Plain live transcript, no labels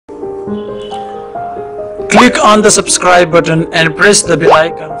Click on the subscribe button and press the bell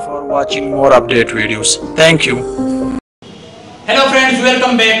icon for watching more update videos. Thank you. Hello friends,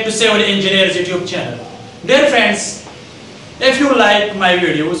 welcome back to Civil Engineers YouTube channel. Dear friends, if you like my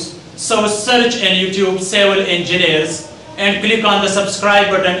videos, so search in YouTube Civil Engineers and click on the subscribe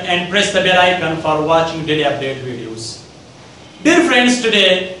button and press the bell icon for watching daily update videos. Dear friends,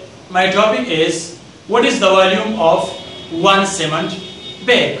 today my topic is what is the volume of one cement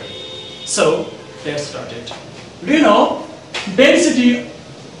bag. So let's start it. Do you know density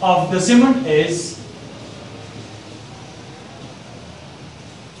of the cement is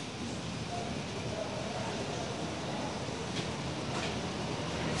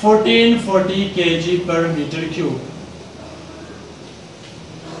 1440 kg per meter cube.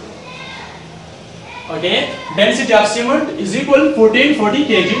 Okay, density of cement is equal 1440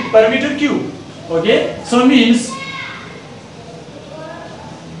 kg per meter cube. Okay, so means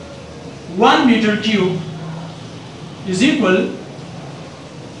 1 meter cube is equal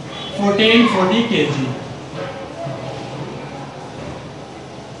 1440 kg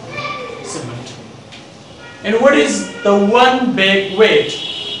cement. And what is the one bag weight?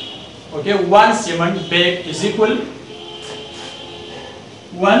 Okay, one cement bag is equal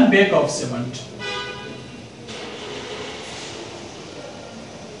 1 bag of cement.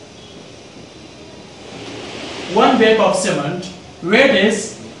 One bag of cement weight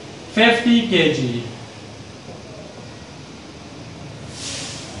is 50 kg.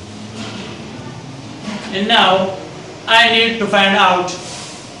 And now I need to find out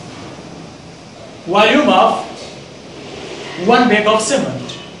volume of 1 bag of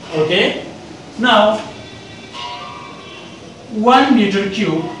cement. Okay, now 1 meter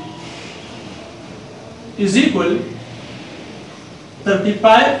cube is equal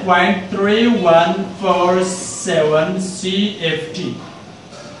 35.3147 CFT.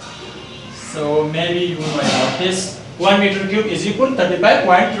 So maybe you know about this. 1 meter cube is equal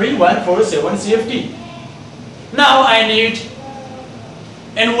 35.3147 CFT. Now I need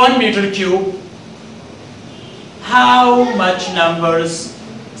in 1 meter cube how much numbers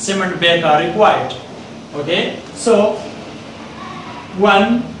cement bag are required. Okay, so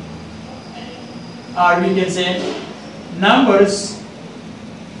 1, or we can say numbers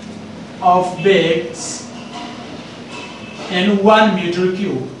of bags in 1 meter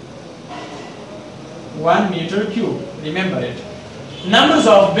cube. 1 meter cube, remember it. Numbers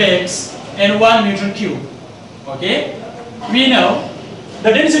of bags in 1 meter cube. Okay, we know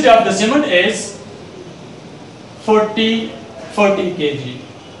the density of the cement is 40 kg.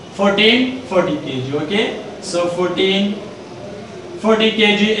 1440 kg. Okay, so 1440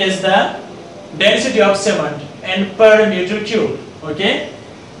 kg is the density of cement and per meter cube. Okay,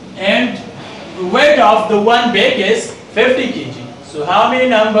 and weight of the one bag is 50 kg. So how many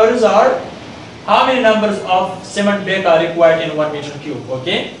numbers of cement bag are required in 1 meter cube?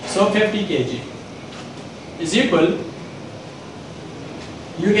 Okay, so 50 kg is equal,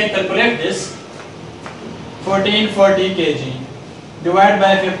 you can calculate this, 1440 kg divided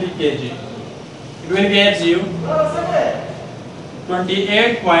by 50 kg. It will give you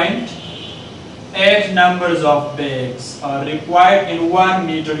 28.8 numbers of bags are required in 1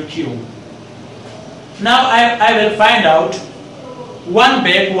 meter cube. Now I will find out 1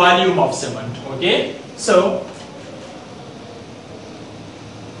 bag volume of cement. Okay, so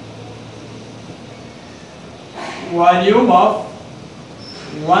volume of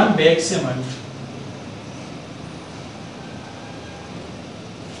 1 bag cement.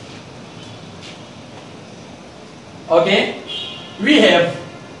 Okay, we have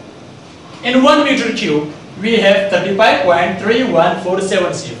in 1 meter cube we have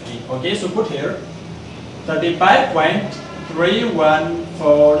 35.3147 CFT. Okay, so put here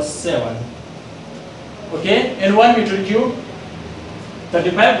 35.3147. Okay, in 1 meter cube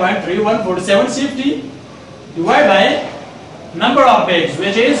 35.3147 CFT divided by number of bags,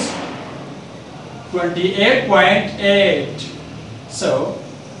 which is 28.8. So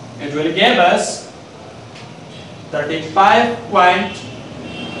it will give us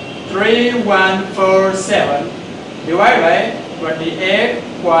 35.3147 divided by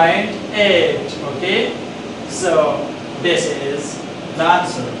 28.8. Okay, so this is the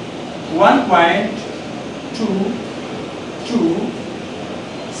answer,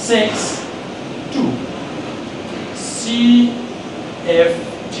 1.2262 CFT.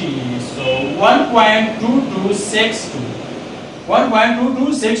 So 1.2262.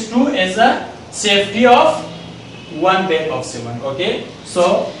 1.2262 is the CFT of 1 bag of cement. Okay,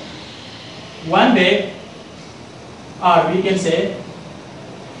 so 1 bag, or we can say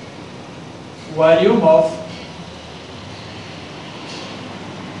volume of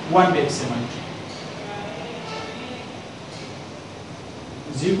 1 bag cement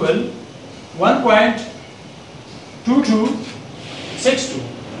is equal 1.2262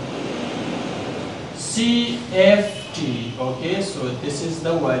 CFT. Okay, so this is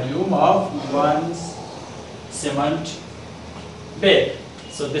the volume of one cement bag.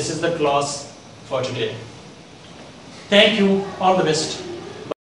 So this is the class for today. Thank you. All the best.